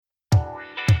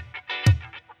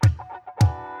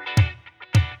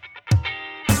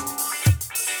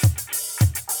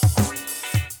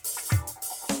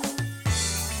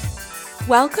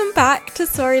Welcome back to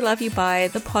Sorry Love You Bye,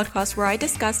 the podcast where I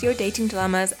discuss your dating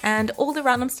dilemmas and all the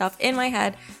random stuff in my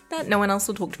head that no one else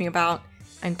will talk to me about.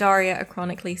 I'm Daria, a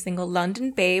chronically single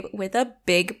London babe with a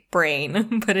big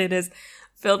brain, but it is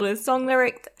filled with song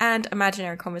lyrics and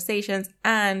imaginary conversations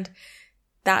and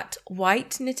that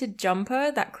white knitted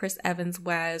jumper that Chris Evans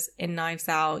wears in Knives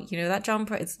Out. You know that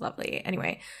jumper? It's lovely.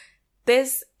 Anyway,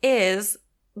 this is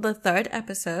the third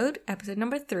episode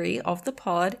number 3 of the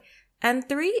pod, and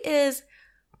 3 is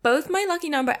both my lucky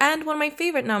number and one of my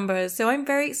favorite numbers, so I'm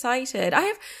very excited. I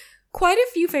have quite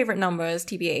a few favorite numbers,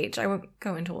 TBH. I won't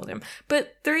go into all of them,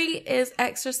 but 3 is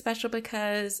extra special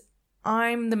because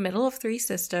I'm the middle of 3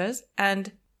 sisters,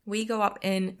 and we go up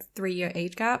in 3-year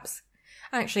age gaps.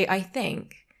 Actually, I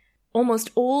think almost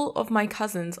all of my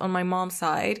cousins on my mom's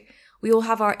side, we all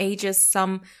have our ages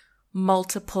some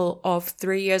multiple of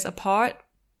 3 years apart,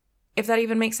 if that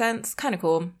even makes sense. Kind of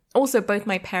cool. Also, both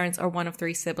my parents are one of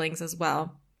 3 siblings as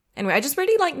well. Anyway, I just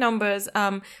really like numbers.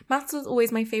 Maths was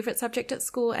always my favorite subject at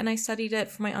school, and I studied it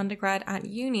for my undergrad at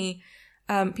uni.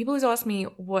 People always ask me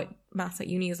what maths at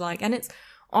uni is like, and it's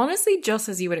honestly just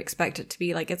as you would expect it to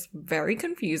be. Like, it's very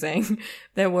confusing.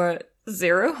 There were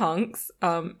 0 hunks.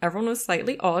 Everyone was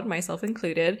slightly odd, myself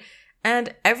included.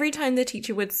 And every time the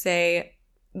teacher would say,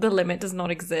 the limit does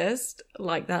not exist,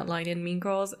 like that line in Mean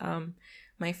Girls,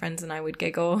 my friends and I would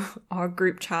giggle. Our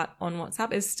group chat on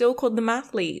WhatsApp is still called the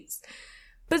Mathletes.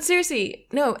 But seriously,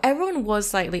 no, everyone was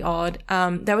slightly odd.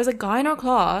 There was a guy in our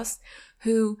class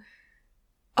who,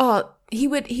 he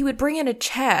would bring in a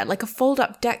chair, like a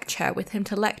fold-up deck chair with him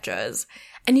to lectures,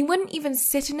 and he wouldn't even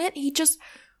sit in it. He'd just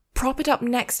prop it up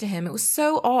next to him. It was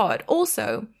so odd.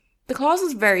 Also, the class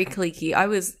was very cliquey. I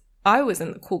was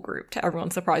in the cool group, to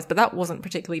everyone's surprise, but that wasn't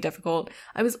particularly difficult.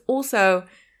 I was also,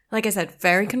 like I said,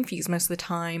 very confused most of the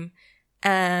time,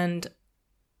 and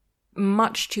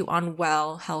much too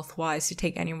unwell health-wise to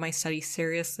take any of my studies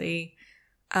seriously.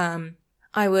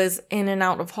 I was in and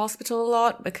out of hospital a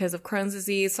lot because of Crohn's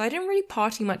disease, so I didn't really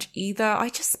party much either. I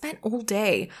just spent all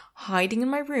day hiding in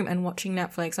my room and watching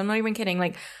Netflix. I'm not even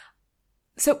kidding.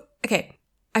 Okay,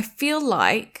 I feel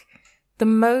like the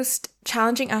most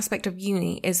challenging aspect of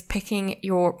uni is picking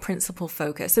your principal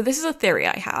focus. So this is a theory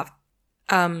I have,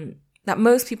 that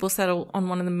most people settle on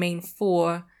one of the main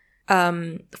 4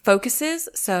 focuses.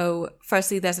 So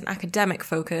firstly, there's an academic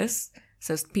focus,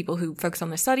 so people who focus on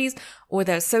their studies, or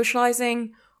there's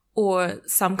socializing, or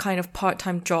some kind of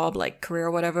part-time job like career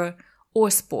or whatever, or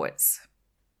sports.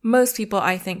 Most people,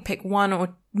 I think, pick 1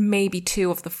 or maybe 2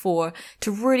 of the 4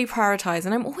 to really prioritize,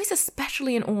 and I'm always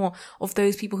especially in awe of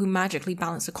those people who magically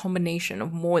balance a combination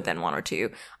of more than 1 or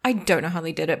 2. I don't know how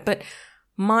they did it, but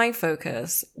my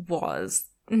focus was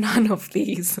none of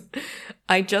these.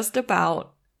 I just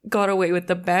about got away with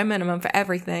the bare minimum for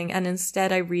everything, and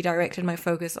instead I redirected my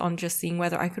focus on just seeing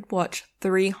whether I could watch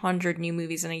 300 new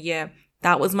movies in a year.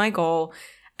 That was my goal.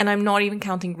 And I'm not even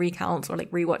counting recounts or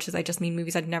like rewatches. I just mean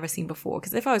movies I'd never seen before.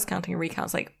 Because if I was counting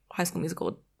recounts, like High School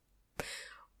Musical,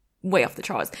 way off the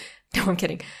charts. No, I'm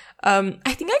kidding.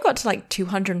 I think I got to like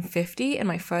 250 in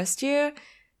my first year.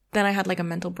 Then I had like a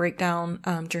mental breakdown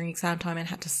during exam time and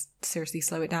had to seriously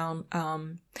slow it down.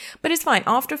 But it's fine.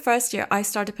 After first year, I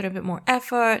started to put a bit more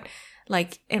effort,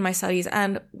 like in my studies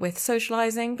and with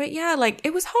socializing. But yeah, like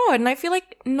it was hard. And I feel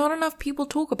like not enough people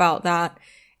talk about that.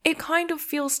 It kind of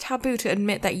feels taboo to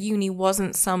admit that uni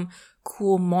wasn't some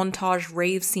cool montage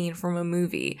rave scene from a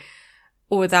movie,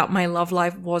 or that my love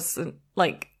life was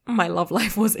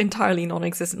entirely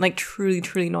non-existent, like truly,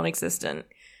 truly non-existent.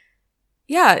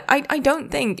 Yeah, I don't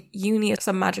think uni is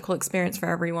some magical experience for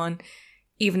everyone,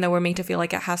 even though we're made to feel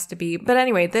like it has to be. But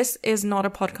anyway, this is not a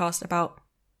podcast about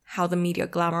how the media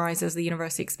glamorizes the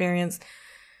university experience.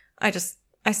 I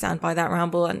stand by that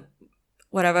ramble and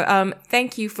whatever.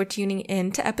 Thank you for tuning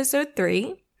in to episode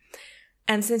 3.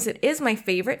 And since it is my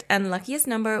favorite and luckiest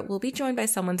number, we'll be joined by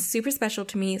someone super special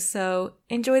to me, so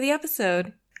enjoy the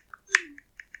episode.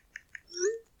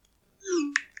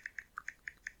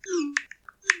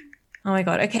 Oh my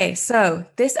god. Okay, so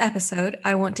this episode,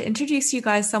 I want to introduce you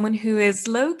guys someone who is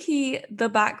low-key the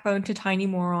backbone to Tiny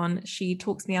Moron. She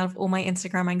talks me out of all my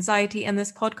Instagram anxiety, and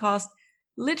this podcast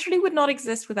literally would not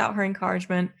exist without her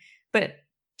encouragement. But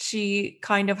she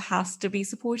kind of has to be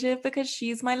supportive because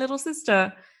she's my little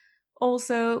sister.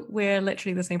 Also, we're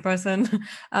literally the same person.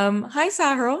 Hi,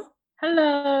 Sahra.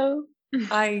 Hello.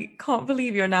 I can't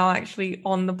believe you're now actually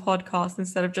on the podcast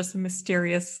instead of just a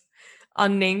mysterious,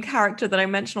 unnamed character that I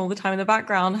mention all the time in the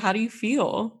background. How do you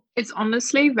feel? It's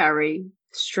honestly very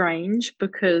strange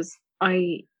because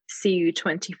I see you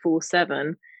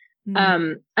 24/7.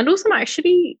 And also I'm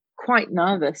actually quite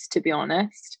nervous, to be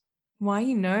honest. Why are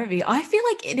you nervy? I feel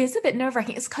like it is a bit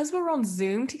nerve-wracking. It's because we're on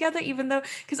Zoom together, even though,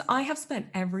 because I have spent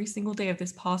every single day of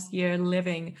this past year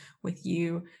living with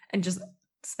you and just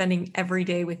spending every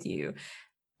day with you.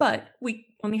 But we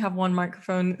only have one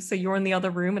microphone, so you're in the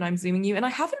other room and I'm Zooming you. And I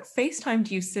haven't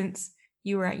FaceTimed you since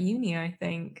you were at uni, I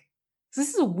think. So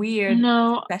this is a weird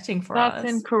No, setting for that's us.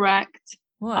 incorrect.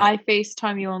 What? I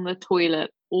FaceTime you on the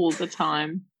toilet all the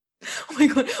time. Oh my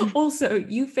God. Also,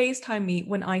 you FaceTime me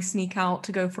when I sneak out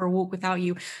to go for a walk without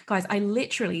you. Guys,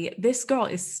 this girl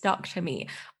is stuck to me.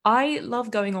 I love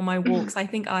going on my walks. I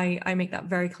think I make that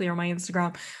very clear on my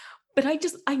Instagram. But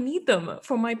I need them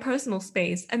for my personal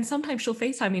space. And sometimes she'll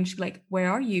FaceTime me and she'll be like, where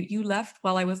are you? You left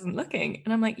while I wasn't looking.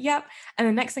 And I'm like, yep. And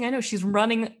the next thing I know, she's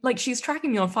running, like she's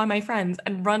tracking me on Find My Friends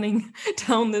and running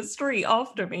down the street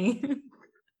after me.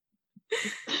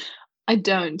 I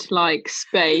don't like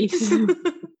space.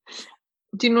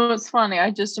 Do you know what's funny? I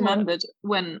just remembered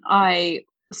when I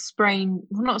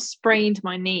not sprained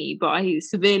my knee, but I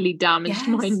severely damaged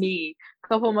my knee a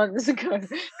couple months ago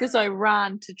because I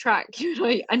ran to track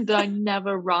you and I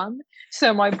never run.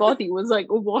 So my body was like,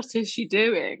 what is she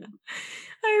doing?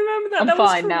 I remember that. I'm that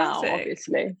fine was now,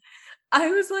 obviously. I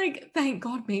was like, thank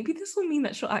God, maybe this will mean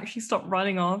that she'll actually stop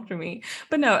running after me.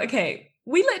 But no, okay.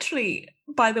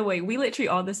 By the way, we literally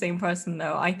are the same person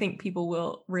though. I think people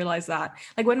will realize that.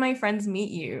 Like when my friends meet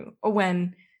you or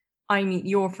when I meet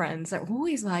your friends, they're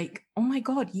always like, oh my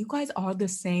God, you guys are the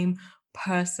same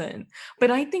person.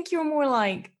 But I think you're more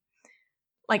like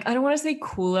I don't want to say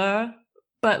cooler,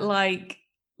 but like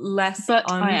less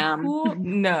uncool.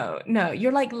 No,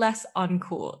 you're like less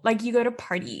uncool. Like you go to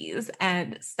parties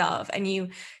and stuff and you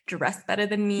dress better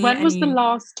than me. When was the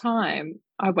last time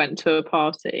I went to a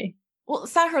party? Well,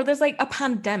 Sahar, there's like a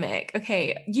pandemic.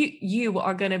 Okay, you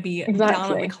are gonna be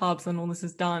down at the clubs when all this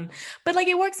is done. But like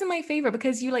it works in my favor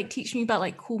because you like teach me about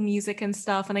like cool music and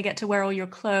stuff, and I get to wear all your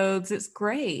clothes. It's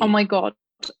great. Oh my God.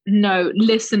 No,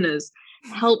 listeners,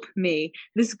 help me.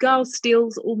 This girl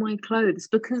steals all my clothes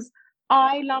because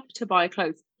I love to buy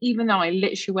clothes, even though I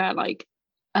literally wear like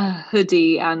a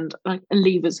hoodie and like a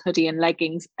Levi's hoodie and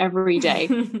leggings every day.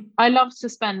 I love to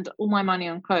spend all my money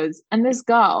on clothes. And this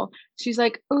girl, she's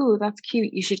like, oh, that's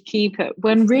cute. You should keep it.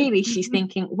 When really she's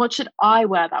thinking, what should I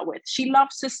wear that with? She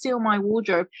loves to steal my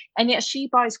wardrobe. And yet she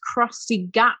buys crusty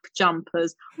Gap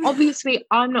jumpers. Obviously,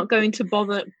 I'm not going to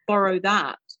borrow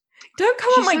that. Don't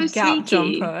come on my Gap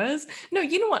jumpers. No,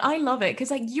 you know what? I love it because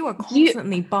like you are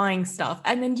constantly buying stuff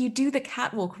and then you do the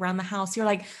catwalk around the house. You're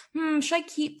like, should I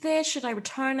keep this? Should I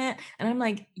return it? And I'm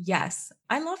like, yes,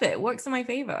 I love it. It works in my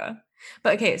favor.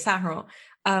 But okay, Sahar,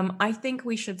 I think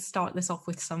we should start this off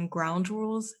with some ground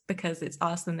rules because it's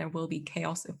us and there will be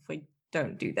chaos if we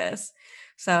don't do this.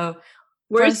 So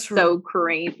we're so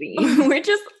crazy. We're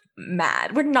just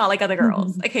mad. We're not like other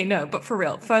girls. Okay, no, but for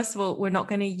real. First of all, we're not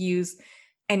going to use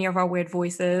any of our weird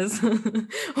voices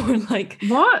or like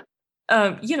what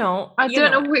I don't know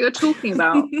what you're talking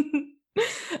about.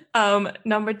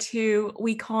 Number 2,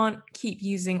 we can't keep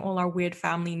using all our weird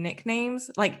family nicknames.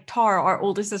 Like Tara, our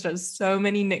older sister, has so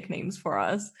many nicknames for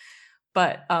us,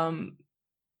 but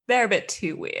they're a bit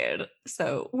too weird,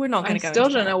 so we're not going to go I still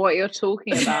don't know what you're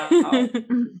talking about.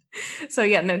 So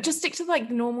yeah, no, just stick to like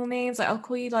the normal names. Like I'll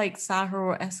call you like Sahar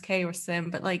or SK or Sim,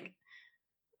 but like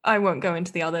I won't go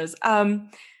into the others.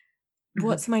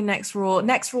 What's my next rule?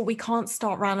 Next rule, we can't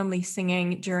start randomly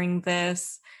singing during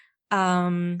this.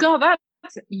 God,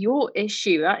 that's your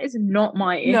issue. That is not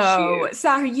my issue. No,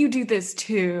 Sahar, you do this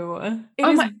too. It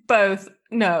is both.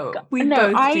 No, we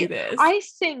both do this. I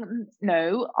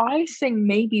sing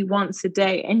maybe once a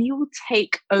day and you will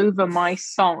take over my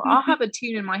song. I'll have a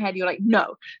tune in my head. You're like,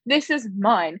 no, this is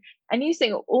mine. And you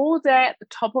sing all day at the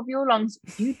top of your lungs.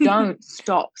 You don't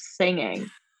stop singing.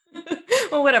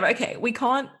 Well, whatever. Okay, we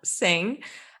can't sing.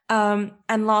 And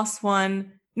last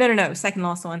one. No, second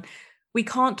last one. We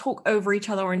can't talk over each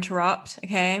other or interrupt,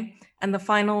 okay? And the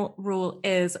final rule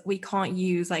is we can't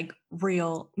use like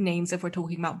real names if we're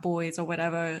talking about boys or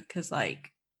whatever, because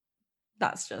like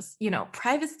that's just,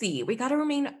 privacy. We gotta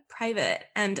remain private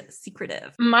and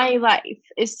secretive. My life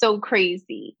is so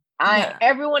crazy.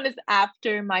 Everyone is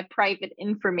after my private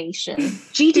information.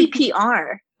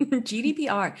 GDPR.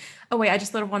 GDPR. Oh wait, I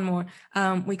just thought of one more.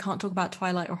 We can't talk about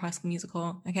Twilight or High School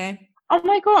Musical, okay? Oh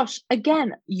my gosh!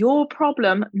 Again, your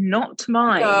problem, not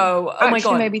mine. No, oh my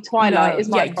God. Maybe Twilight is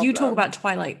my problem. You talk about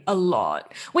Twilight a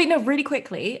lot. Wait, no, really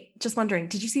quickly. Just wondering,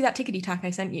 did you see that tickety tack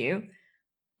I sent you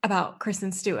about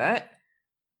Kristen Stewart?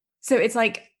 So it's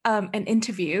like an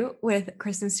interview with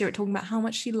Kristen Stewart talking about how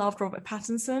much she loved Robert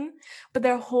Pattinson, but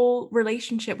their whole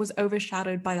relationship was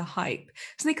overshadowed by the hype.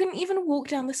 So they couldn't even walk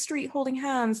down the street holding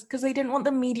hands because they didn't want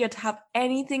the media to have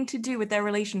anything to do with their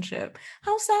relationship.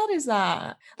 How sad is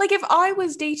that? Like, if I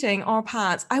was dating our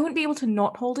Pats, I wouldn't be able to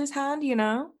not hold his hand, you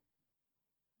know?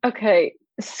 Okay,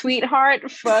 sweetheart,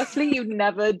 firstly, you'd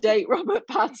never date Robert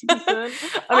Pattinson.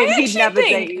 He'd never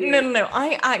think, date you. No.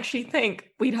 I actually think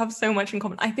we'd have so much in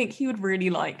common. I think he would really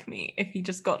like me if he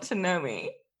just got to know me.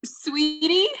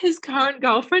 Sweetie, his current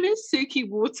girlfriend is Suki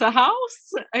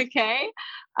Waterhouse. Okay.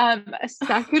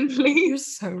 Secondly, You're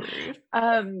so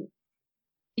rude.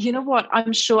 You know what?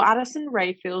 I'm sure Addison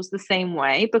Rae feels the same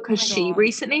way because she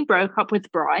recently broke up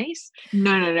with Bryce.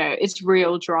 No. It's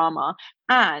real drama.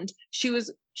 And she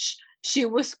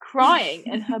was crying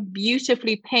in her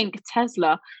beautifully pink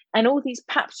Tesla, and all these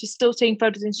paps were still taking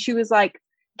photos, and she was like,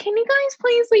 "Can you guys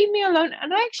please leave me alone?"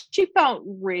 And I actually felt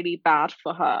really bad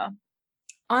for her.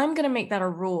 I'm gonna make that a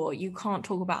rule. You can't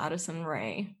talk about Addison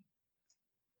Rae.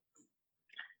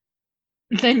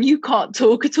 Then you can't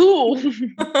talk at all.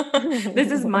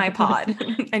 This is my pod,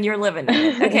 and you're living in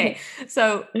it. Okay,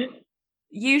 so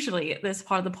usually at this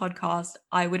part of the podcast,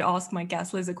 I would ask my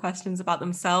guests loads of questions about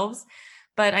themselves.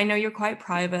 But I know you're quite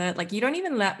private. Like, you don't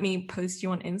even let me post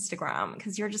you on Instagram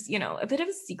because you're just, a bit of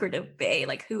a secretive bae.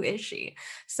 Like, who is she?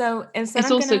 So instead,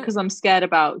 it's also because I'm scared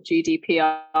about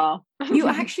GDPR. You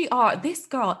actually are. This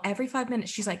girl, every 5 minutes,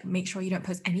 she's like, make sure you don't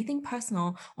post anything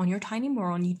personal on your Tiny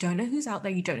Moron. You don't know who's out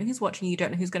there. You don't know who's watching you. You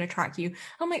don't know who's going to track you.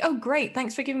 I'm like, oh, great.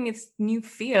 Thanks for giving me this new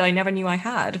fear I never knew I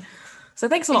had. So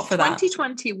thanks a lot for that.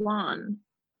 2021.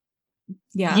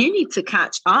 Yeah. You need to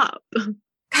catch up.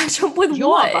 Catch up with you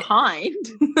what? Are behind.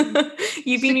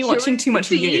 You've been watching too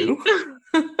much of you.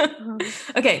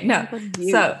 Okay, no.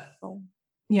 So,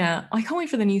 yeah, I can't wait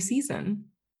for the new season.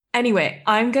 Anyway,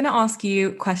 I'm going to ask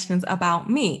you questions about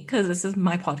me because this is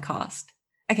my podcast.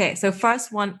 Okay, so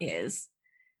first one is,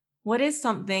 what is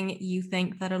something you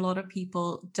think that a lot of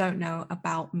people don't know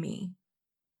about me?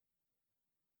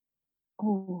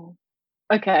 Oh,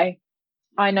 okay.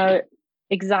 I know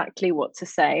exactly what to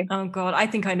say. Oh God, I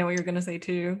think I know what you're going to say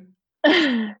too.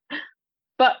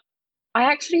 But I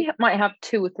actually might have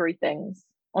 2 or 3 things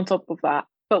on top of that,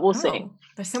 but we'll see.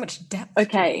 There's so much depth.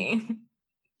 Okay. To me.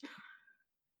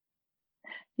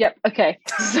 Yep. Okay.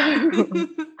 So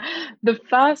the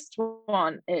first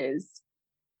one is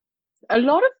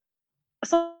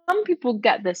some people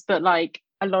get this, but like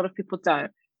a lot of people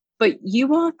don't. But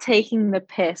you are taking the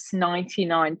piss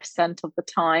 99% of the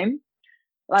time.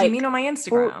 Like, do you mean on my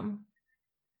Instagram?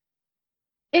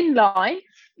 In life,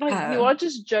 like you are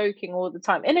just joking all the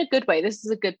time in a good way. This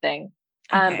is a good thing.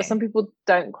 Okay. But some people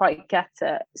don't quite get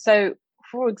it. So,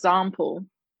 for example,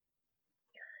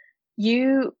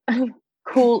 you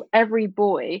call every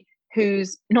boy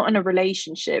who's not in a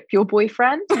relationship your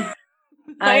boyfriend.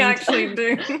 I actually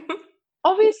do.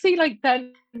 Obviously, like, they're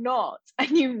not, and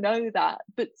you know that.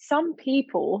 But some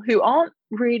people who aren't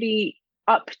really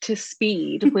up to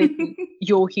speed with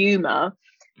your humor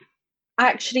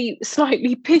actually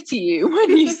slightly pity you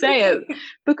when you say it,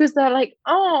 because they're like,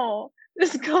 oh,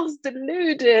 this girl's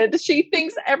deluded. She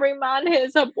thinks every man here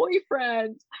is her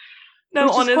boyfriend. No,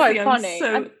 honestly, quite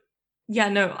funny.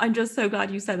 I'm just so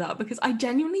glad you said that, because I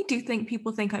genuinely do think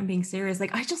people think I'm being serious.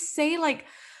 Like, I just say like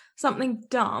something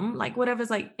dumb, like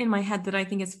whatever's like in my head that I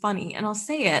think is funny, and I'll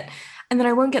say it, and then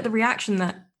I won't get the reaction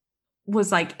that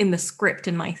was like in the script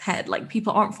in my head. Like,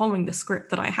 people aren't following the script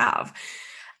that I have.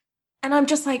 And I'm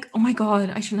just like, oh my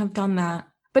God, I shouldn't have done that.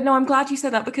 But no, I'm glad you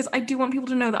said that, because I do want people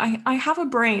to know that I have a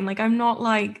brain. Like, I'm not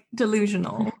like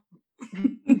delusional.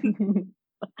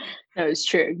 No, it's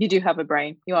true. You do have a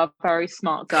brain. You are a very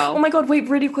smart girl. Oh my God, wait,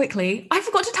 really quickly. I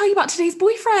forgot to tell you about today's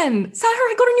boyfriend. Sarah,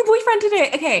 I got a new boyfriend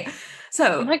today. Okay.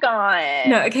 So, oh my God.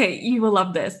 No, okay, you will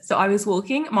love this. So I was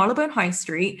walking Marylebone High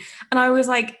Street, and I was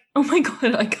like, oh my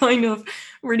God, I kind of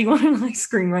really want an ice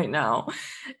cream right now.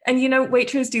 And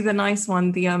Waitrose do the nice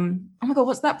one, the oh my God,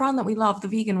 what's that brand that we love, the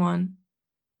vegan one?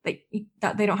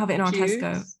 That they don't have it in our Jude's?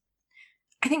 Tesco.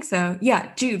 I think so.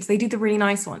 Yeah, Jude's. They do the really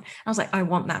nice one. I was like, I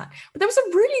want that. But there was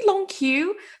a really long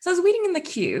queue. So I was waiting in the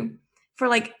queue for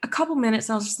like a couple minutes.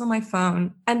 And I was just on my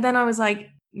phone. And then I was like,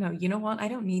 no, you know what? I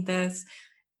don't need this.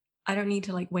 I don't need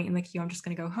to like wait in the queue. I'm just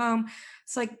going to go home.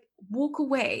 So I walk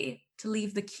away to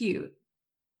leave the queue.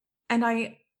 And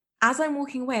as I'm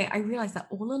walking away, I realized that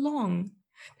all along,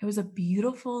 there was a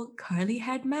beautiful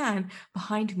curly-haired man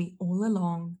behind me all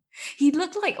along. He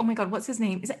looked like, oh my God, what's his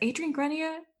name? Is it Adrian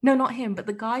Grenier? No, not him, but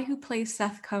the guy who plays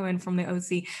Seth Cohen from the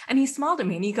OC. And he smiled at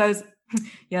me and he goes,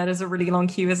 yeah, there's a really long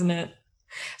queue, isn't it?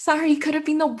 Sorry, he could have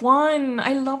been the one.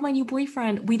 I love my new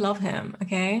boyfriend. We love him,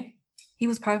 okay? He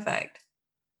was perfect.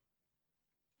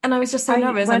 And I was just so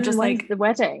nervous. I'm just When's like, the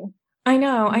wedding? I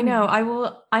know.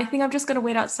 I think I'm just gonna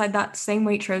wait outside that same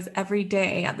Waitrose every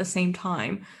day at the same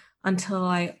time until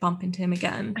I bump into him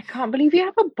again. I can't believe you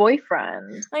have a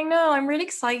boyfriend. I know, I'm really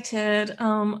excited.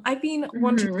 I've been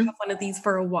wanting to have one of these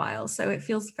for a while, so it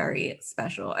feels very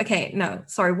special. Okay, no,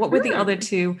 sorry. What were the other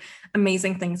two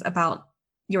amazing things about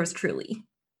yours truly?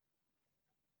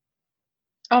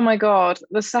 Oh my God,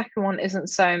 the second one isn't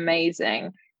so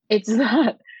amazing. It's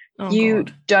that Oh you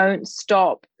God. don't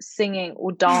stop singing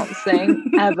or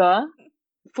dancing ever.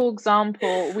 For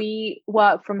example, we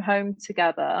work from home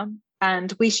together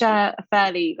and we share a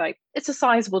fairly, like, it's a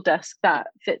sizable desk that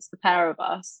fits the pair of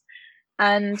us.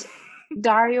 And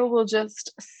Daria will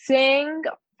just sing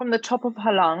from the top of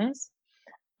her lungs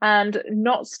and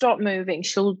not stop moving.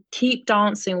 She'll keep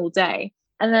dancing all day.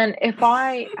 And then if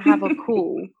I have a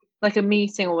call, like a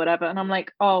meeting or whatever, and I'm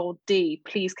like, oh, D,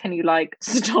 please, can you like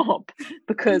stop?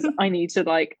 Because I need to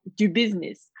like do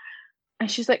business.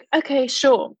 And she's like, okay,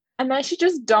 sure. And then she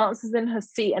just dances in her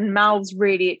seat and mouths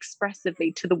really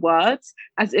expressively to the words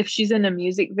as if she's in a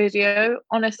music video. It's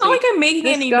not Honestly, like I'm making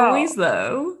this any girl, noise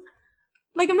though.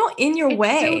 Like I'm not in your it's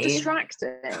still way.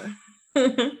 distracting.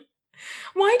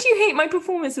 Why do you hate my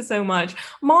performances so much?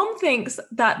 Mom thinks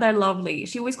that they're lovely.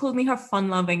 She always calls me her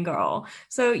fun-loving girl.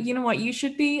 So you know what? You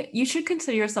should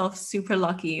consider yourself super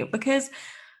lucky because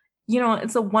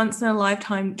it's a once in a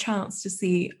lifetime chance to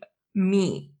see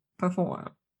me perform.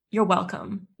 You're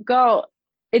welcome. Girl,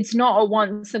 it's not a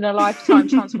once in a lifetime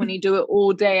chance when you do it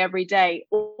all day, every day.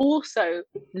 Also,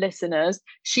 listeners,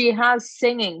 she has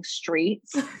singing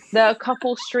streets. There are a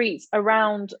couple streets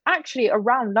around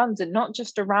London, not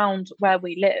just around where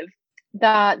we live,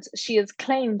 that she has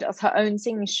claimed as her own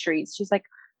singing streets. She's like,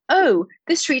 oh,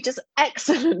 this street is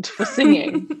excellent for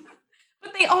singing.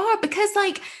 But they are because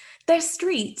like they're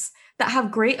streets that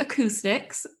have great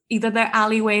acoustics. Either they're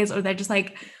alleyways or they're just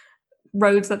like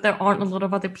roads that there aren't a lot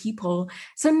of other people.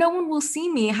 So no one will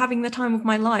see me having the time of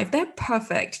my life. They're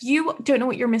perfect. You don't know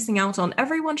what you're missing out on.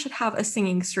 Everyone should have a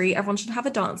singing street. Everyone should have a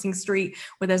dancing street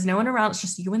where there's no one around. It's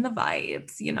just you and the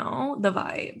vibes, the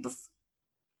vibes.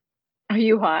 Are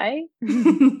you high?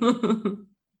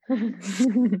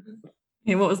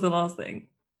 Hey, what was the last thing?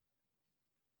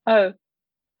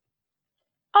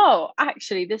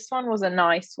 Actually, this one was a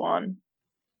nice one.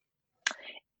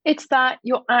 It's that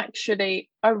you're actually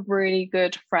a really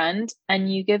good friend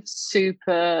and you give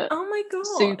super, oh my God,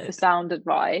 super sound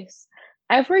advice.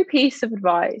 Every piece of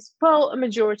advice, well, a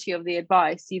majority of the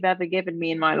advice you've ever given me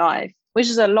in my life, which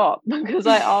is a lot because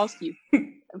I ask you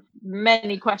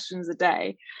many questions a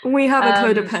day. We have a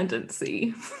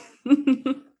codependency.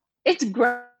 It's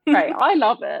great. I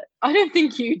love it. I don't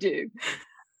think you do.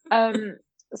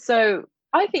 So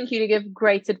I think you give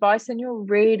great advice and you're a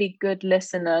really good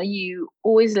listener. You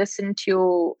always listen to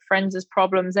your friends'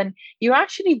 problems and you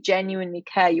actually genuinely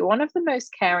care. You're one of the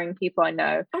most caring people I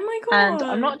know. Oh my God. And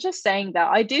I'm not just saying that.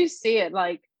 I do see it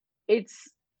like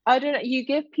I don't know, you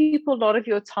give people a lot of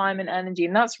your time and energy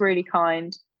and that's really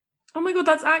kind. Oh my God,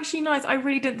 that's actually nice. I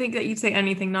really didn't think that you'd say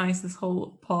anything nice this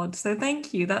whole pod. So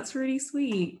thank you. That's really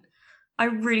sweet. I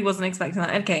really wasn't expecting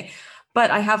that. Okay.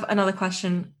 But I have another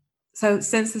question. So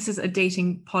since this is a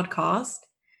dating podcast,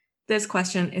 this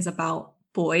question is about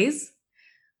boys.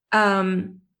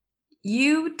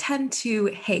 You tend to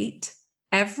hate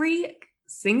every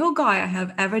single guy I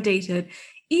have ever dated,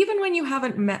 even when you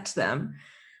haven't met them.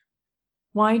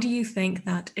 Why do you think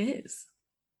that is?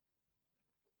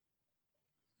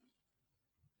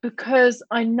 Because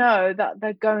I know that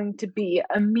they're going to be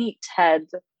a meathead.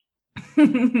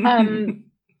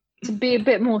 To be a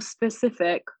bit more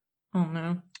specific. Oh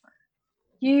no.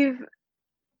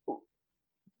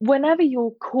 Whenever you're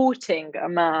courting a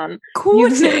man.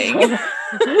 Courting?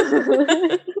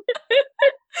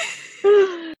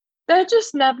 They're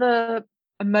just never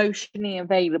emotionally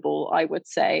available, I would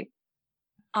say.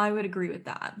 I would agree with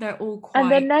that. They're all quite...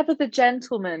 And they're never the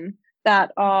gentlemen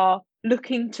that are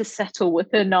looking to settle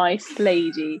with a nice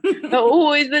lady. They're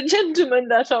always the gentlemen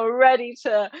that are ready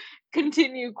to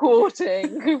continue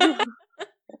courting.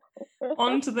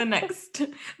 On to the next.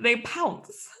 They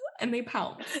pounce and they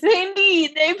pounce.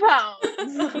 Indeed, they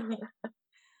pounce.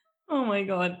 Oh my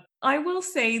God. I will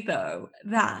say though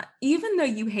that even though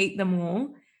you hate them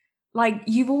all, like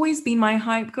you've always been my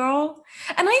hype girl.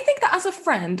 And I think that as a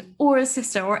friend or a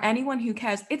sister or anyone who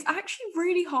cares, it's actually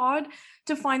really hard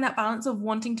to find that balance of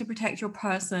wanting to protect your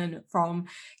person from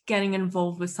getting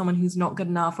involved with someone who's not good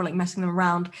enough or like messing them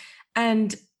around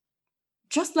and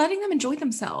just letting them enjoy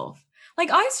themselves. like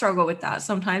I struggle with that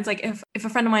sometimes. Like if a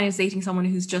friend of mine is dating someone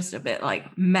who's just a bit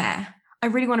like meh, I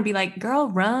really want to be like, girl,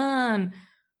 run.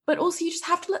 But also you just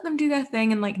have to let them do their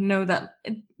thing and like know that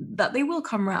that they will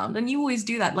come around. And you always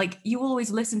do that. Like you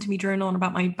always listen to me drone on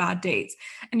about my bad dates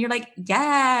and you're like,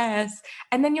 yes.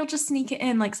 And then you'll just sneak it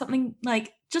in like something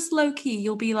like just low key.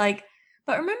 You'll be like,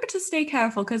 but remember to stay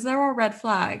careful because there are red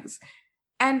flags.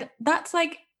 And that's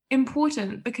like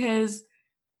important because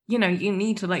you know, you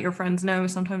need to let your friends know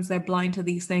sometimes they're blind to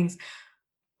these things.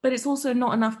 But it's also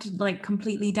not enough to like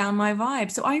completely down my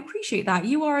vibe. So I appreciate that.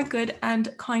 You are a good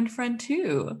and kind friend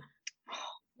too.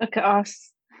 Look at us.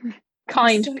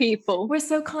 Kind people. We're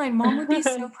so kind. Mom would be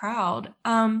so proud.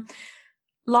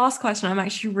 Last question. I'm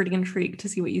actually really intrigued to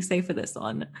see what you say for this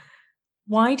one.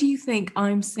 Why do you think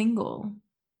I'm single?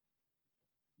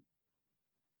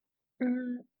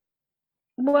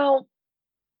 Well,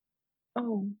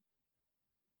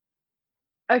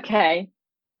 okay.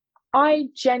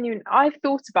 I've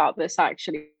thought about this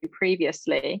actually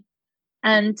previously,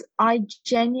 and I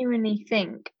genuinely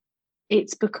think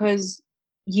it's because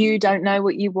you don't know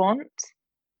what you want.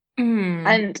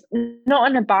 And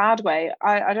not in a bad way.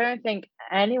 I don't think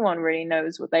anyone really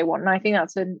knows what they want. And I think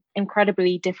that's an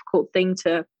incredibly difficult thing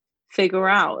to figure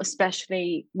out,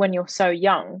 especially when you're so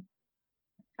young.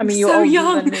 I mean, you're so older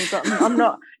young. than me, but I'm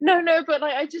not. No, but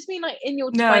like I just mean like in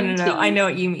your 20s. No. I know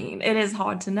what you mean. It is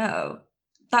hard to know.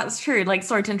 That's true. Like,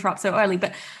 sorry to interrupt so early,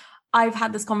 but I've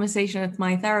had this conversation with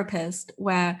my therapist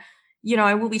where, you know,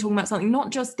 I will be talking about something, not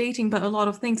just dating, but a lot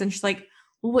of things. And she's like,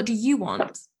 well, what do you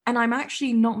want? And I'm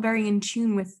actually not very in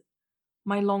tune with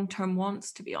my long-term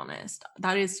wants, to be honest.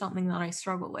 That is something that I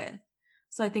struggle with.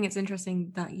 So I think it's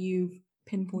interesting that you've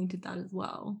pinpointed that as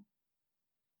well.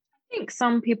 I think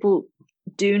some people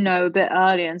do know a bit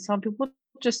earlier and some people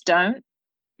just don't.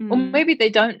 Or maybe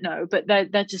they don't know, but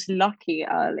they're just lucky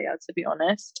earlier, to be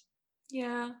honest.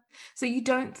 Yeah. So you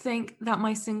don't think that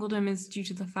my singledom is due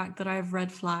to the fact that I have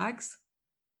red flags?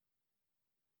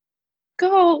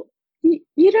 Girl,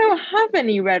 you don't have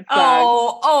any red flags.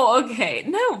 Oh, okay.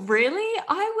 No, really?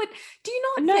 Do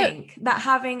you not think that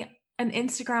having an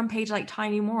Instagram page like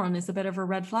Tiny Moron is a bit of a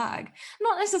red flag?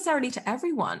 Not necessarily to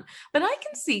everyone, but I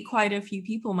can see quite a few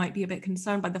people might be a bit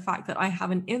concerned by the fact that I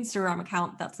have an Instagram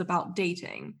account that's about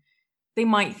dating. They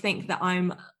might think that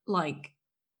I'm like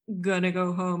gonna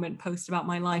go home and post about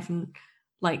my life and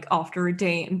like after a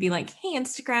date and be like, hey,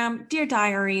 Instagram, dear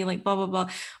diary, like blah, blah, blah.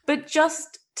 But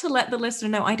just to let the listener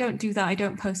know, I don't do that. I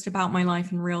don't post about my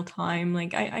life in real time.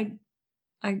 Like I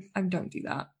don't do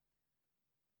that.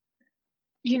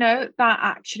 You know, that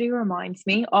actually reminds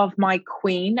me of my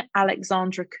queen,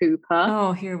 Alexandra Cooper.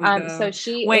 Oh, here we go. So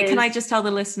she Wait, can I just tell the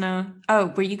listener?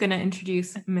 Oh, were you going to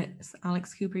introduce Miss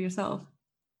Alex Cooper yourself?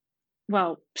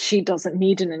 Well, she doesn't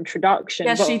need an introduction.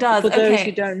 Yes, she does. For those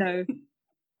who don't know.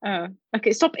 Oh,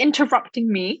 okay. Stop interrupting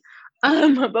me.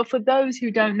 But for those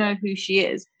who don't know who she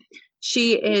is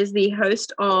the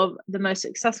host of the most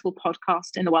successful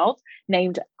podcast in the world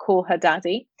named Call Her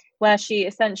Daddy, where she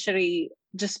essentially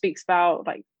just speaks about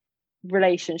like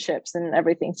relationships and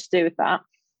everything to do with that.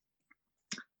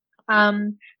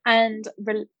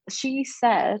 She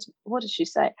said, what did she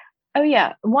say? Oh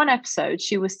yeah, one episode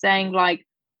she was saying like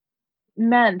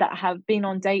men that have been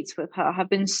on dates with her have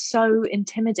been so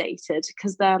intimidated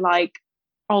because they're like,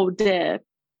 oh dear,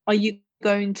 are you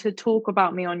going to talk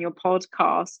about me on your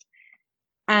podcast?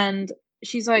 And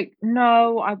she's like,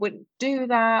 no, I wouldn't do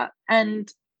that. And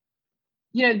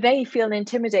you know, they feel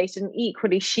intimidated, and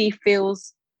equally she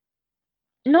feels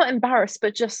not embarrassed,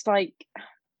 but just like,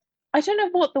 I don't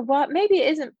know what the word, maybe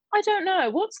it isn't, I don't know,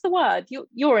 what's the word?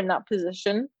 You're in that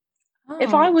position.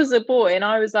 If I was a boy and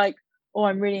I was like, oh,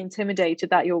 I'm really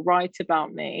intimidated that you'll write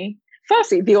about me.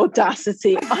 Firstly, the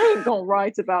audacity, I ain't gonna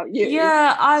write about you.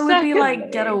 Yeah, I would be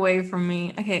like, get away from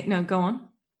me. Okay, no, go on.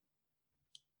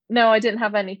 No, I didn't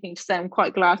have anything to say. I'm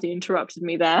quite glad you interrupted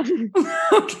me there.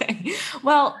 Okay.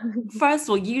 Well, first of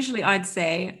all, usually I'd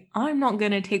say I'm not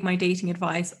going to take my dating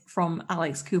advice from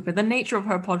Alex Cooper. The nature of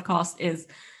her podcast is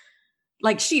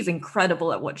like she's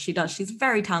incredible at what she does. She's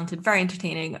very talented, very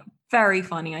entertaining, very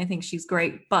funny. I think she's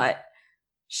great, but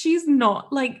she's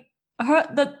not like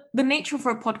the nature of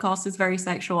her podcast is very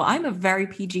sexual. I'm a very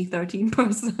PG-13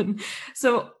 person.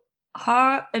 So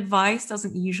her advice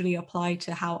doesn't usually apply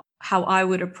to how I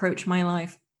would approach my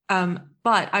life.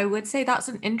 But I would say that's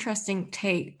an interesting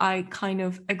take. I kind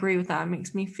of agree with that. It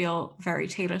makes me feel very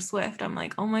Taylor Swift. I'm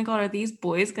like, oh my God, are these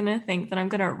boys going to think that I'm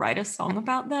going to write a song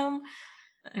about them?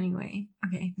 Anyway,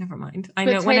 okay, never mind. I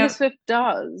know Taylor Swift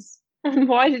does.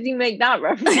 Why did you make that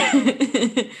reference?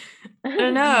 I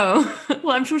don't know.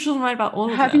 Well, I'm sure she'll write about all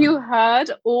of them. Have you heard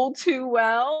All Too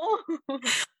Well?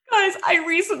 Guys, I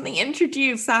recently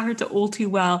introduced Sarah to All Too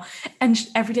Well, and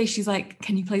every day she's like,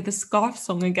 "Can you play the Scarf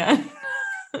song again?"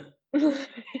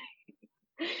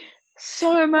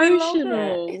 So We love it.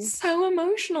 emotional. It's so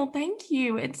emotional. Thank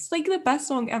you. It's like the best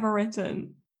song ever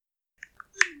written.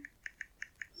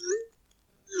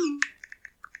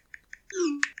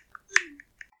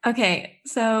 Okay,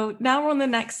 so now we're on the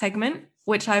next segment,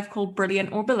 which I've called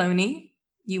Brilliant or Baloney.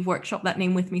 You've workshopped that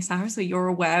name with me, Sarah, so you're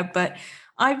aware, but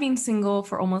I've been single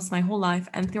for almost my whole life,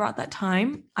 and throughout that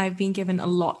time, I've been given a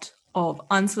lot of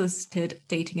unsolicited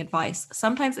dating advice.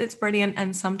 Sometimes it's brilliant,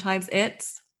 and sometimes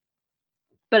it's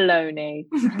Baloney.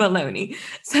 baloney.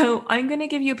 So I'm going to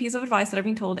give you a piece of advice that I've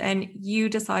been told, and you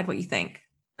decide what you think.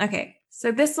 Okay,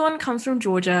 so this one comes from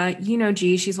Georgia. You know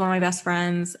G, she's one of my best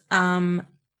friends.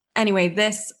 Anyway,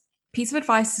 this piece of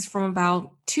advice is from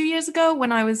about 2 years ago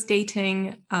when I was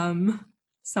dating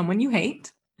someone you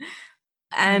hate.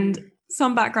 And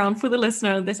some background for the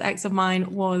listener, this ex of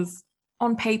mine was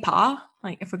on paper,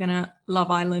 like if we're gonna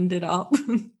Love Island it up.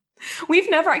 We've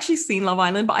never actually seen Love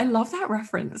Island, but I love that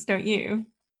reference, don't you?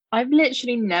 I've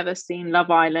literally never seen Love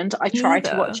Island. I tried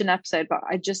to Neither. watch an episode, but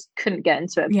I just couldn't get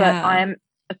into it. Yeah. But I am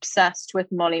obsessed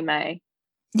with Molly May.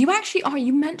 You actually are.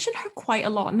 You mention her quite a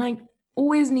lot, and I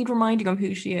always need reminding of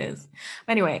who she is.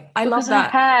 Anyway, I love Because her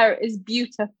that. hair is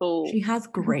beautiful. She has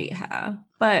great hair.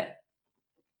 But,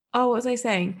 oh, what was I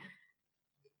saying?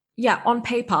 Yeah, on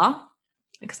paper,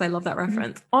 because I love that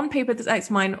reference, on paper, this ex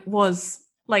of mine was,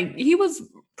 like, he was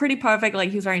pretty perfect. Like,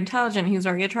 he was very intelligent. He was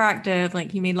very attractive.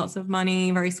 Like, he made lots of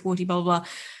money, very sporty, blah, blah, blah.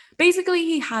 Basically,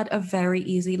 he had a very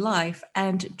easy life.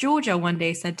 And Georgia one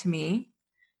day said to me,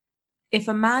 if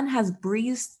a man has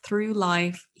breezed through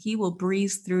life, he will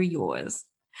breeze through yours.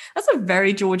 That's a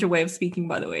very Georgia way of speaking,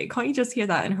 by the way. Can't you just hear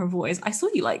that in her voice? I saw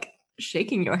you like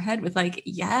shaking your head with like,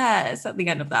 yes, at the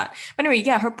end of that. But anyway,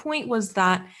 yeah, her point was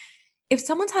that if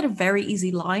someone's had a very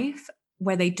easy life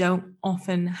where they don't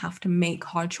often have to make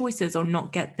hard choices or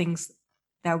not get things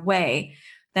their way,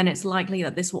 then it's likely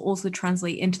that this will also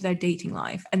translate into their dating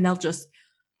life and they'll just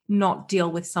not deal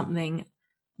with something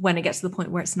when it gets to the point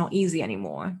where it's not easy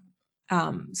anymore.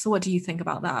 So what do you think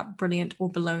about that? Brilliant or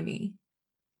baloney?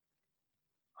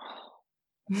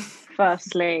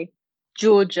 Firstly,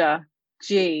 Georgia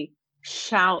G,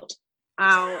 shout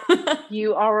out.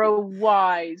 You are a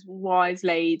wise, wise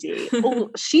lady.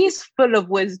 She's full of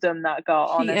wisdom, that girl,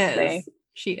 honestly.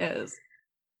 She is.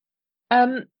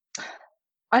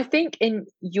 I think in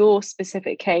your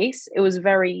specific case, it's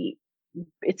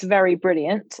very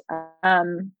brilliant.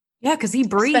 Yeah, because he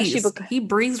breezed. He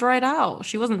breezed right out.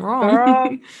 She wasn't wrong.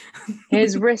 Girl,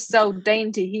 his wrist so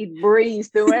dainty, he'd breeze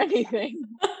through anything.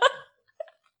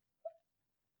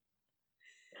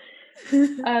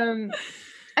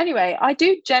 Anyway, I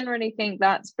do generally think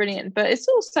that's brilliant, but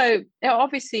it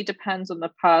obviously depends on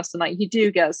the person. Like, you do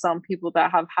get some people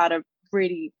that have had a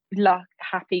really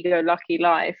happy-go-lucky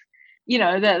life. You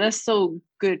know, they're still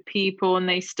good people and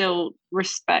they still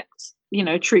respect, you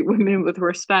know, treat women with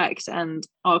respect and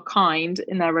are kind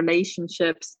in their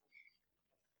relationships.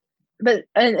 But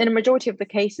in a majority of the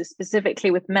cases,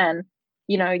 specifically with men,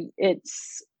 you know,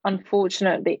 it's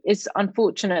unfortunate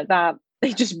that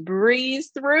they just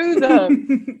breeze through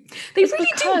them. They really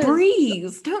do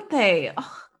breeze, don't they?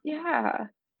 Oh. Yeah.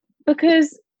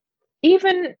 Because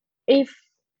even if,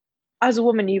 as a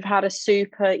woman, you've had a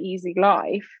super easy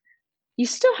life, you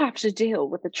still have to deal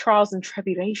with the trials and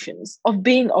tribulations of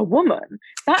being a woman.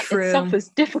 That itself is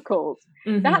difficult.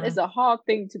 Mm-hmm. That is a hard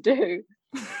thing to do.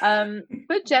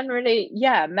 But generally,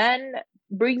 yeah, men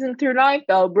breezing through life,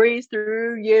 they'll breeze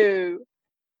through you.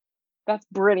 That's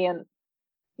brilliant.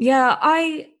 Yeah,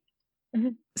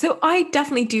 so I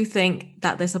definitely do think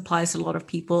that this applies to a lot of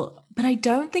people, but I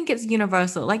don't think it's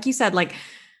universal. Like you said, like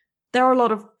there are a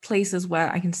lot of places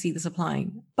where I can see this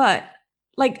applying, but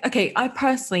like, okay, I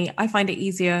find it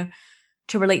easier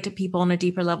to relate to people on a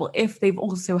deeper level if they've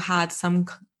also had some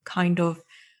kind of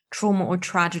trauma or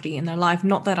tragedy in their life.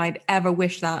 Not that I'd ever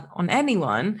wish that on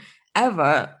anyone,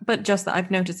 ever, but just that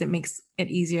I've noticed it makes it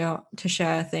easier to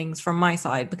share things from my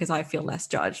side because I feel less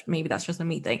judged. Maybe that's just a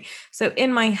me thing. So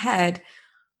in my head,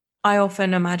 I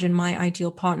often imagine my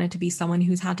ideal partner to be someone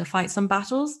who's had to fight some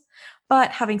battles.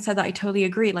 But having said that, I totally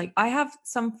agree. Like, I have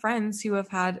some friends who have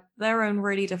had their own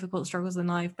really difficult struggles in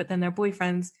life, but then their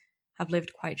boyfriends have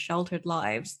lived quite sheltered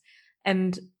lives.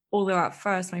 And although at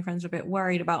first my friends were a bit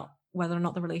worried about whether or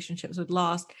not the relationships would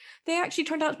last, they actually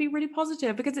turned out to be really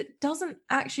positive because it doesn't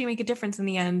actually make a difference in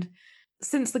the end.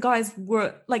 Since the guys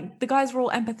were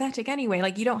all empathetic anyway,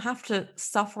 like you don't have to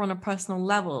suffer on a personal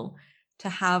level to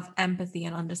have empathy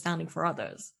and understanding for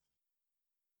others.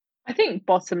 I think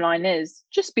bottom line is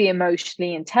just be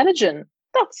emotionally intelligent.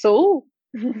 That's all.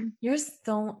 You're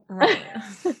so right.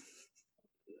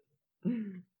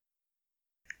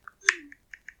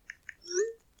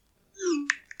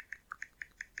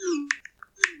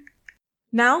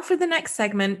 Now for the next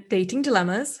segment, Dating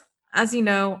Dilemmas. As you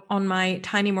know, on my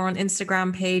Tiny More on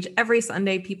Instagram page, every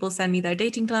Sunday people send me their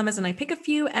dating dilemmas and I pick a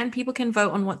few and people can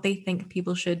vote on what they think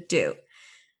people should do.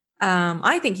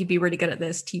 I think you'd be really good at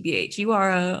this, TBH. You are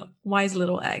a wise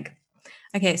little egg.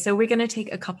 Okay, so we're going to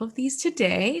take a couple of these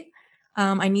today.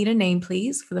 I need a name,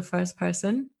 please, for the first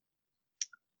person.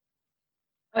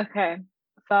 Okay.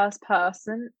 First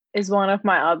person is one of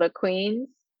my other queens,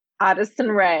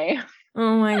 Addison Rae.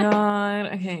 Oh my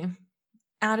God. Okay.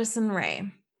 Addison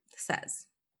Rae says,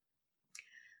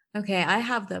 okay, I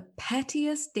have the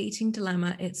pettiest dating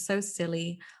dilemma. It's so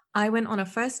silly. I went on a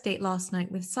first date last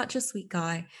night with such a sweet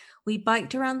guy. We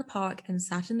biked around the park and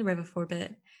sat in the river for a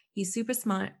bit. He's super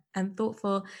smart and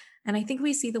thoughtful, and I think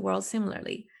we see the world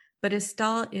similarly. But his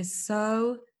style is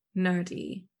so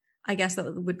nerdy. I guess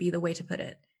that would be the way to put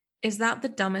it. Is that the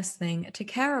dumbest thing to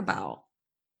care about?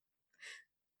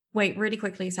 Wait, really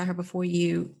quickly, Sahar, before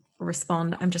you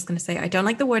respond, I'm just going to say I don't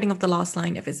like the wording of the last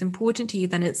line. If it's important to you,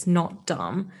 then it's not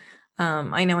dumb.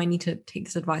 I know I need to take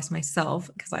this advice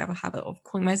myself because I have a habit of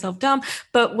calling myself dumb,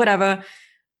 but whatever.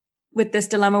 With this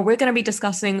dilemma, we're going to be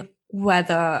discussing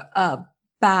whether a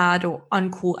bad or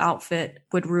uncool outfit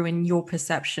would ruin your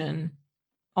perception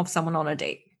of someone on a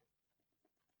date.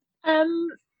 I'm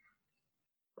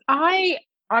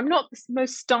not the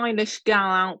most stylish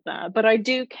gal out there, but I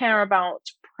do care about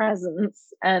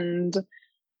presence and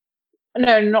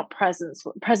not presence,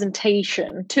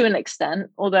 presentation to an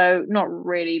extent, although not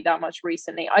really that much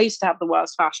recently. I used to have the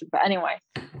worst fashion, but anyway.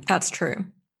 That's true.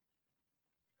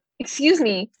 Excuse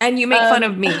me. And you make fun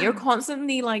of me. You're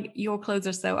constantly like, your clothes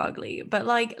are so ugly. But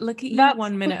like, look at you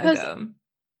 1 minute ago.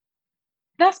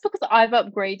 That's because I've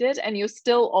upgraded and you're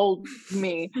still old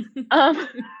me.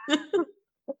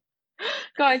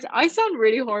 Guys, I sound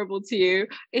really horrible to you.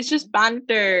 It's just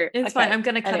banter. It's fine. I'm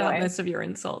going to cut out most of your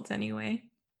insults anyway.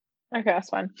 Okay, that's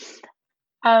fine.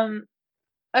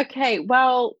 Okay,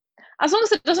 well, as long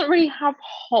as it doesn't really have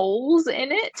holes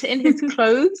in it, in his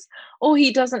clothes, or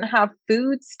he doesn't have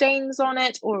food stains on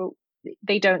it, or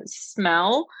they don't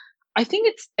smell, I think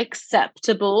it's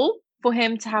acceptable for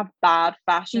him to have bad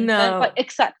fashion sense. Like,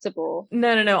 acceptable.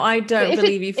 No. I don't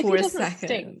believe you for a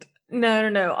second.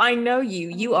 No. I know you.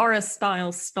 You are a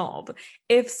style snob.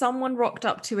 If someone rocked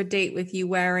up to a date with you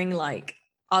wearing like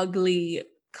ugly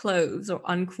clothes or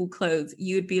uncool clothes,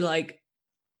 you'd be like,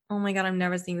 oh my God, I'm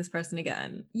never seeing this person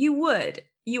again. You would.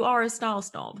 You are a style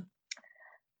snob.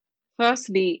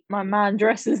 Firstly, my man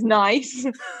dresses nice.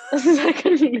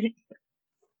 Secondly,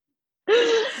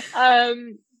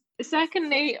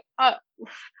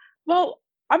 well,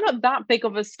 I'm not that big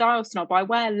of a style snob. I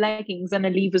wear leggings and a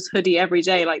Levi's hoodie every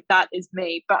day. Like, that is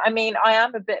me. But I mean, I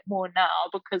am a bit more now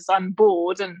because I'm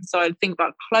bored and so I think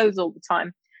about clothes all the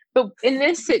time. But in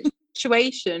this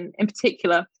situation in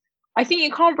particular, I think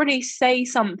you can't really say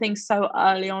something so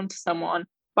early on to someone.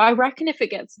 But I reckon if it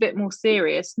gets a bit more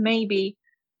serious, maybe,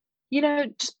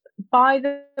 just buy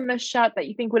them a shirt that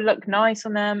you think would look nice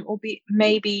on them, or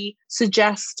maybe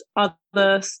suggest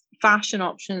other fashion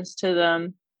options to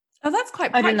them. Oh, that's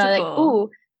quite practical. I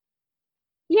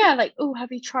don't know,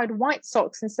 have you tried white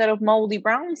socks instead of moldy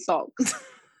brown socks?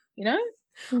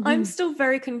 I'm still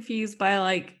very confused by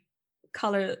like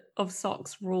color of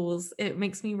socks rules. It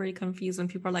makes me really confused when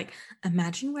people are like,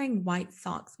 imagine wearing white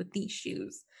socks with these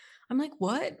shoes. I'm like,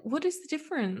 what is the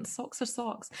difference? Socks are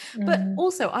socks. But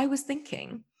also I was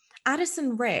thinking,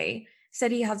 Addison Rae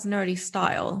said he has nerdy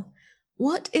style.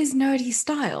 What is nerdy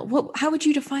style? How would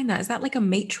you define that? Is that like a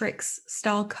Matrix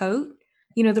style coat?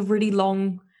 The really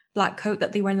long black coat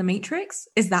that they wear in the Matrix?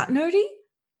 Is that nerdy?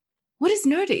 What is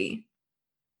nerdy?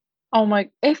 Oh my,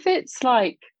 if it's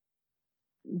like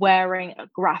wearing a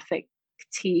graphic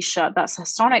t-shirt that's a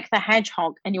Sonic the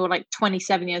Hedgehog and you're like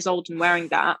 27 years old and wearing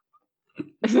that,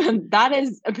 that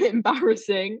is a bit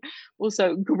embarrassing.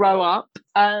 Also, grow up.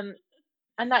 And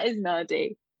that is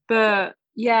nerdy. But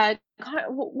yeah,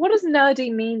 what does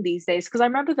nerdy mean these days? Because I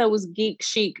remember there was geek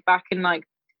chic back in like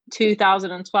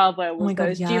 2012 where it was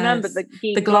those. Yes. Do you remember the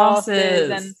geek glasses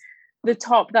and the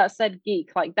top that said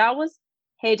geek? Like, that was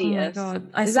hideous. Oh my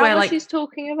God. Is that what she's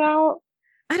talking about?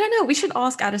 I don't know. We should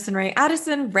ask Addison Rae.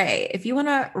 Addison Rae, if you want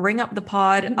to ring up the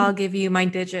pod, I'll give you my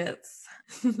digits.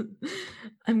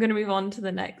 I'm going to move on to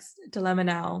the next dilemma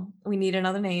now. We need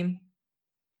another name.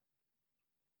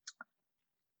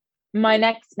 My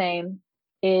next name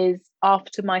is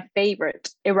after my favorite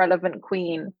irrelevant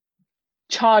queen,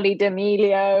 Charli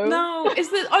D'Amelio. No,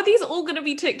 are these all going to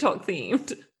be TikTok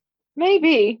themed?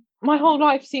 Maybe. My whole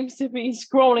life seems to be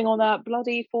scrolling on that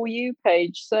bloody For You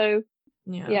page. So,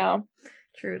 yeah.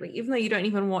 Truly. Even though you don't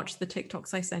even watch the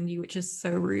TikToks I send you, which is so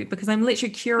rude because I'm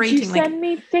literally You curating send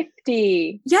me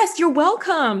 50. Yes, you're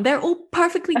welcome. They're all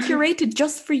perfectly curated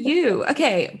just for you.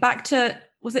 Okay, back to,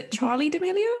 was it Charlie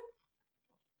D'Amelio?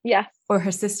 Yes. Or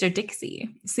her sister Dixie?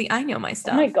 See, I know my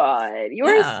stuff. Oh my God, you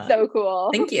are so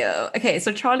cool. Thank you. Okay,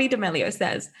 so Charlie D'Amelio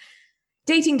says,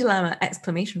 dating dilemma,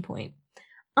 exclamation point.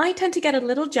 I tend to get a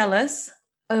little jealous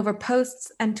over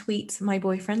posts and tweets my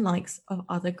boyfriend likes of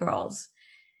other girls.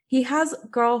 He has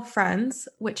girlfriends,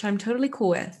 which I'm totally cool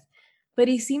with, but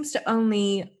he seems to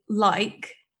only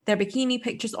like their bikini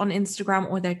pictures on Instagram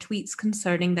or their tweets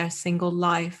concerning their single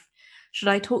life. Should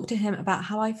I talk to him about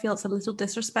how I feel it's a little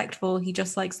disrespectful? He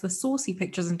just likes the saucy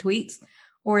pictures and tweets,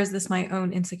 or is this my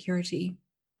own insecurity?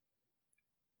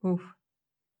 Oof.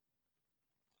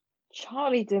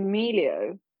 Charlie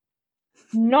D'Amelio,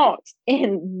 not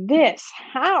in this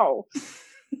house.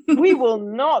 We will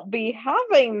not be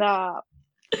having that.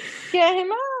 Get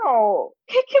him out.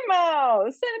 Kick him out.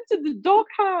 Send him to the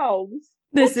doghouse.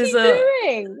 What's he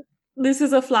doing? This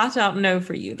is a flat out no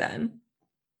for you then.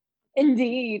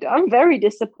 Indeed. I'm very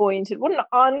disappointed. What an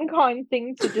unkind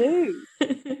thing to do.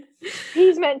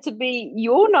 He's meant to be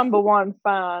your number one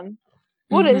fan.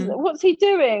 What's he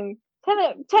doing?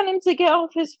 Tell him to get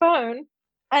off his phone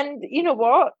and you know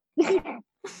what?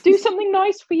 Do something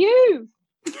nice for you.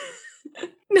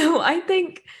 No, I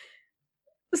think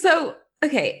so.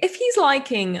 Okay, if he's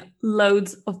liking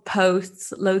loads of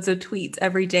posts, loads of tweets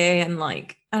every day, and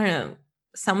like, I don't know,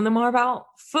 some of them are about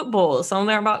football, some of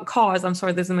them are about cars. I'm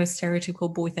sorry, those are the most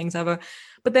stereotypical boy things ever.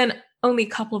 But then only a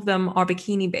couple of them are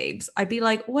bikini babes. I'd be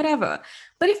like, whatever.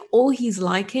 But if all he's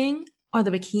liking are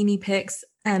the bikini pics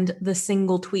and the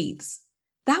single tweets,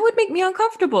 that would make me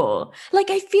uncomfortable. Like,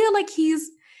 I feel like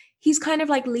he's kind of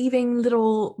like leaving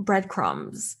little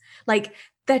breadcrumbs. Like,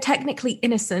 they're technically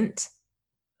innocent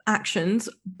actions,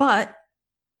 but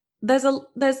there's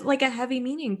like a heavy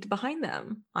meaning behind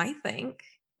them, I think.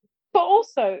 But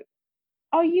also,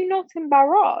 are you not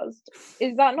embarrassed?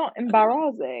 Is that not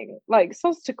embarrassing? Like,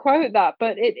 so to quote that,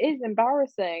 but it is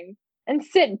embarrassing. And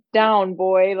sit down,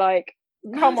 boy. Like,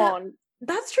 come on.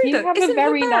 That's true. You have a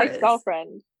very nice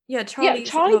girlfriend. Yeah, Charlie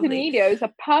D'Amelio is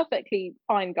a perfectly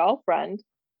fine girlfriend.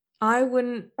 I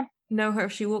wouldn't know her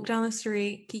if she walked down the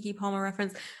street. Keke Palmer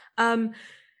reference.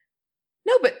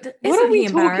 No, but isn't he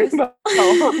embarrassed?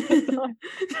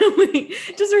 Wait,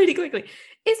 just really quickly.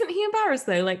 Isn't he embarrassed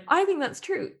though? Like, I think that's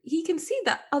true. He can see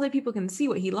that other people can see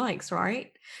what he likes,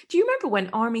 right? Do you remember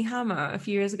when Armie Hammer, a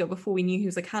few years ago, before we knew he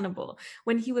was a cannibal,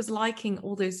 when he was liking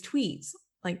all those tweets,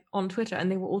 like on Twitter,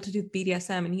 and they were all to do with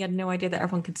BDSM, and he had no idea that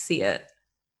everyone could see it.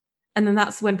 And then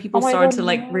that's when people started to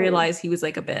like realize he was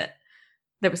like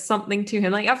there was something to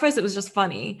him. Like, at first it was just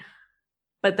funny,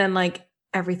 but then like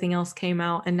everything else came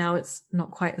out and now it's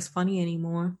not quite as funny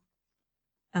anymore.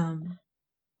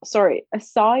 Sorry, a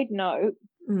side note,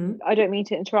 I don't mean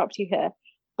to interrupt you here,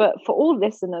 but for all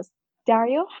listeners,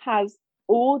 Dario has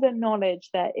all the knowledge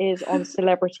there is on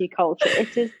celebrity culture.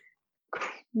 It is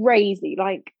crazy.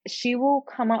 Like, she will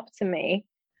come up to me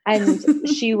and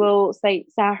she will say,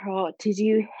 Sarah, did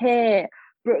you hear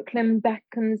Brooklyn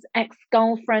Beckham's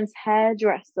ex-girlfriend's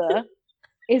hairdresser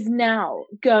is now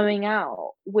going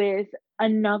out with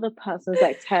another person's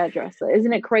ex-hairdresser?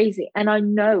 Isn't it crazy? And I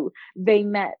know they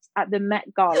met at the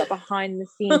Met Gala behind the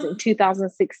scenes in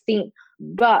 2016,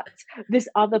 but this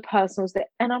other person was there.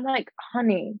 And I'm like,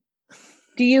 honey,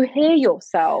 do you hear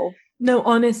yourself? No,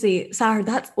 honestly, Sarah,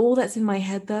 that's all that's in my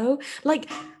head though. Like,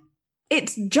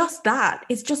 it's just that.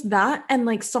 It's just that and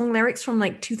like song lyrics from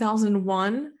like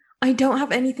 2001. I don't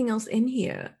have anything else in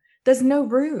here. There's no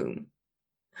room.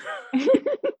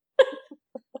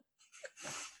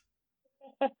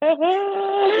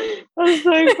 That's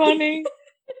so funny.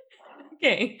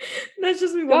 Okay, let's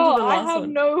just move on to the last one. I have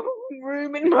no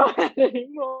room in my head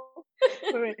anymore.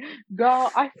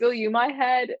 Girl, I feel you. My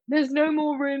head, there's no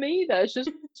more room either. It's just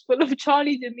full of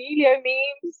Charlie D'Amelio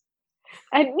memes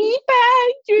and me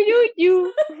back.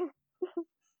 You.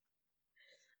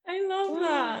 I love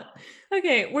that.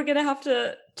 Okay, we're gonna have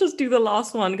to just do the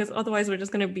last one because otherwise we're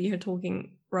just gonna be here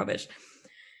talking rubbish.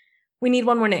 We need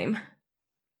one more name.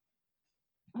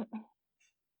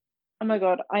 Oh my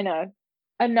god, I know.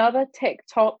 Another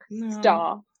TikTok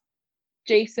star,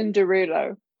 Jason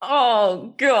Derulo.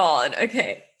 Oh god,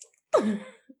 okay.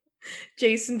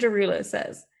 Jason Derulo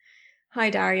says, "Hi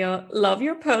Dario, love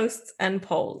your posts and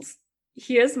polls.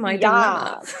 Here's my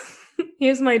dilemma.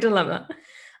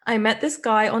 I met this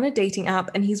guy on a dating app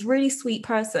and he's a really sweet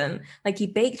person. Like he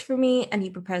baked for me and he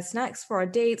prepares snacks for our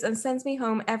dates and sends me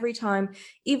home every time,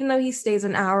 even though he stays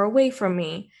an hour away from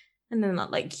me. And then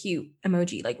that like cute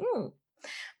emoji, like,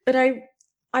 But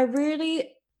I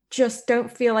really just don't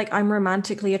feel like I'm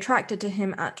romantically attracted to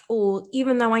him at all,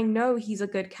 even though I know he's a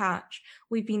good catch.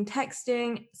 We've been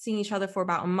texting, seeing each other for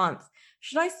about a month.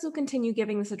 Should I still continue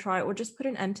giving this a try or just put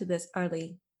an end to this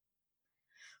early?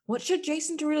 What should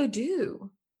Jason Derulo do?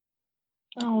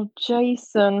 Oh,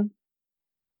 Jason.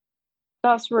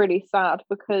 That's really sad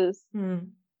because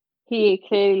he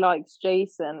clearly likes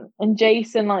Jason, and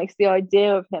Jason likes the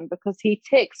idea of him because he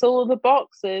ticks all the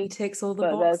boxes. He ticks all the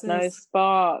but boxes. There's no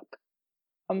spark.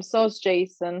 I'm sorry,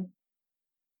 Jason.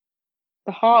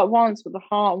 The heart wants what the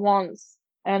heart wants,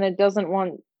 and it doesn't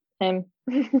want him.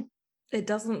 It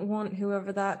doesn't want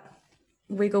whoever that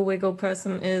wiggle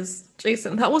person is.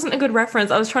 Jason. That wasn't a good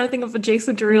reference. I was trying to think of a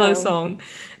Jason Derulo song.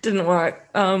 Didn't work.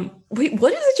 Wait,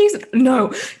 what is a Jason?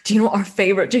 No. Do you know what our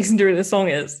favorite Jason Derulo song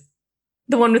is?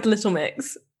 The one with Little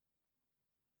Mix.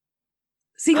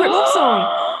 Secret Love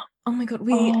Song. Oh my god,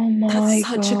 that's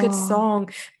such a good song.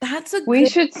 We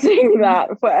should sing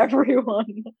that for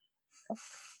everyone.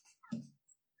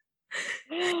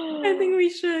 I think we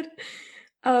should.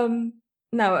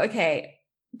 No, okay.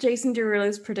 Jason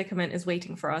Derulo's predicament is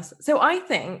waiting for us. So I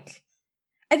think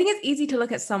it's easy to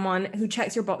look at someone who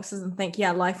checks your boxes and think,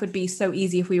 yeah, life would be so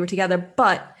easy if we were together,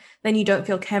 but then you don't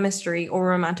feel chemistry or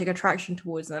romantic attraction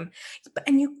towards them.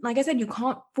 And you, like I said, you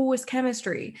can't force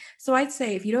chemistry. So I'd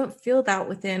say if you don't feel that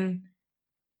within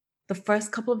the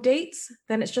first couple of dates,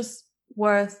 then it's just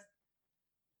worth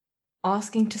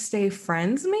asking to stay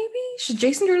friends, maybe? Should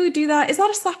Jason Derulo do that? Is that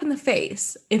a slap in the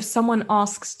face if someone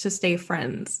asks to stay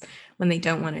friends when they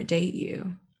don't want to date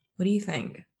you? What do you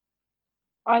think?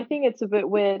 I think it's a bit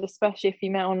weird, especially if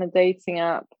you met on a dating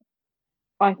app.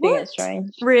 I think it's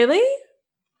strange. Really?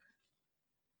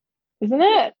 Isn't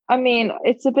it? I mean,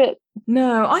 it's a bit...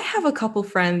 No, I have a couple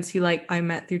friends who I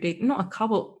met through dating. Not a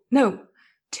couple. No,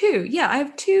 two. Yeah, I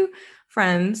have two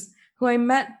friends who I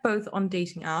met both on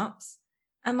dating apps.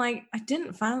 And I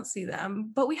didn't fancy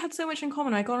them, but we had so much in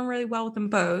common. I got on really well with them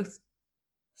both.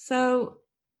 So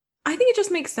I think it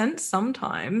just makes sense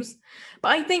sometimes.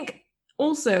 But I think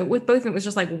also with both of them, it was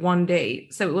just one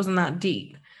date. So it wasn't that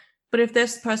deep. But if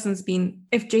Jason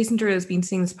Derulo's been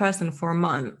seeing this person for a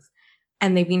month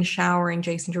and they've been showering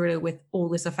Jason Derulo with all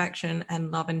this affection and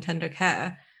love and tender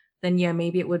care, then yeah,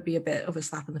 maybe it would be a bit of a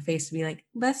slap in the face to be like,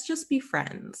 let's just be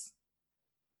friends.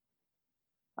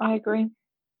 I agree.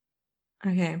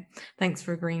 Okay, thanks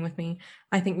for agreeing with me.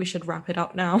 I think we should wrap it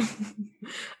up now.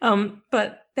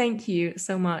 But thank you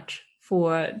so much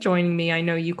for joining me. I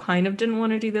know you kind of didn't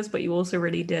want to do this, but you also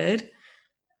really did.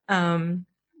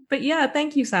 But yeah,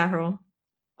 thank you, Sahil.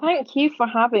 Thank you for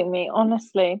having me,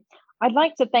 honestly. I'd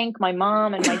like to thank my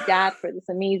mom and my dad for this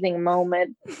amazing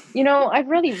moment. You know, I've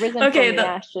really risen from the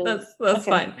ashes. That's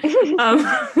fine.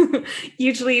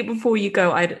 Usually before you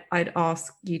go, I'd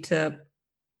ask you to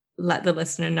let the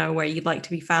listener know where you'd like to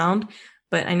be found,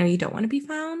 but I know you don't want to be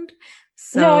found.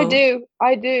 So... No,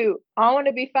 I do. I want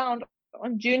to be found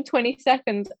on June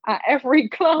 22nd at every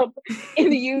club in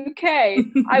the UK.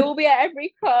 I will be at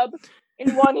every club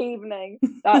in one evening.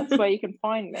 That's where you can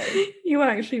find me. You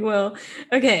actually will.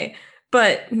 Okay,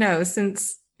 but no,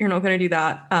 since you're not going to do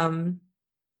that,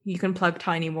 you can plug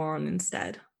Tiny Moron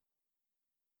instead.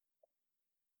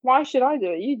 Why should I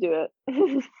do it? You do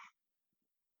it.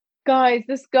 Guys,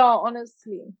 this girl,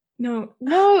 honestly. No,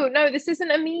 this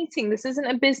isn't a meeting. This isn't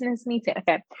a business meeting.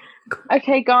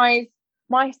 Okay, guys,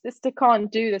 my sister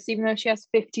can't do this, even though she has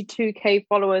 52k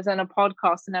followers and a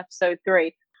podcast in episode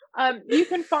 3. You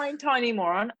can find Tiny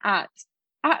Moron at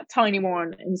Tiny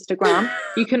Moron Instagram.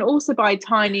 You can also buy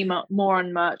Tiny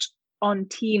Moron merch on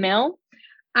Tmail.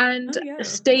 And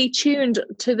stay tuned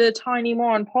to the Tiny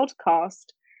Moron podcast.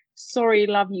 Sorry,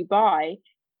 love you, bye.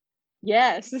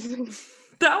 Yes.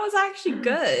 That was actually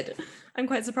good. I'm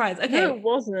quite surprised. Okay. No, it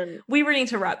wasn't. We really need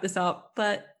to wrap this up,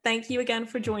 but thank you again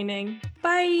for joining.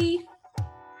 Bye.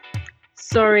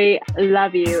 Sorry,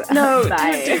 love you. No,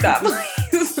 bye. don't do that,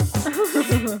 please.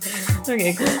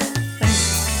 Okay, cool.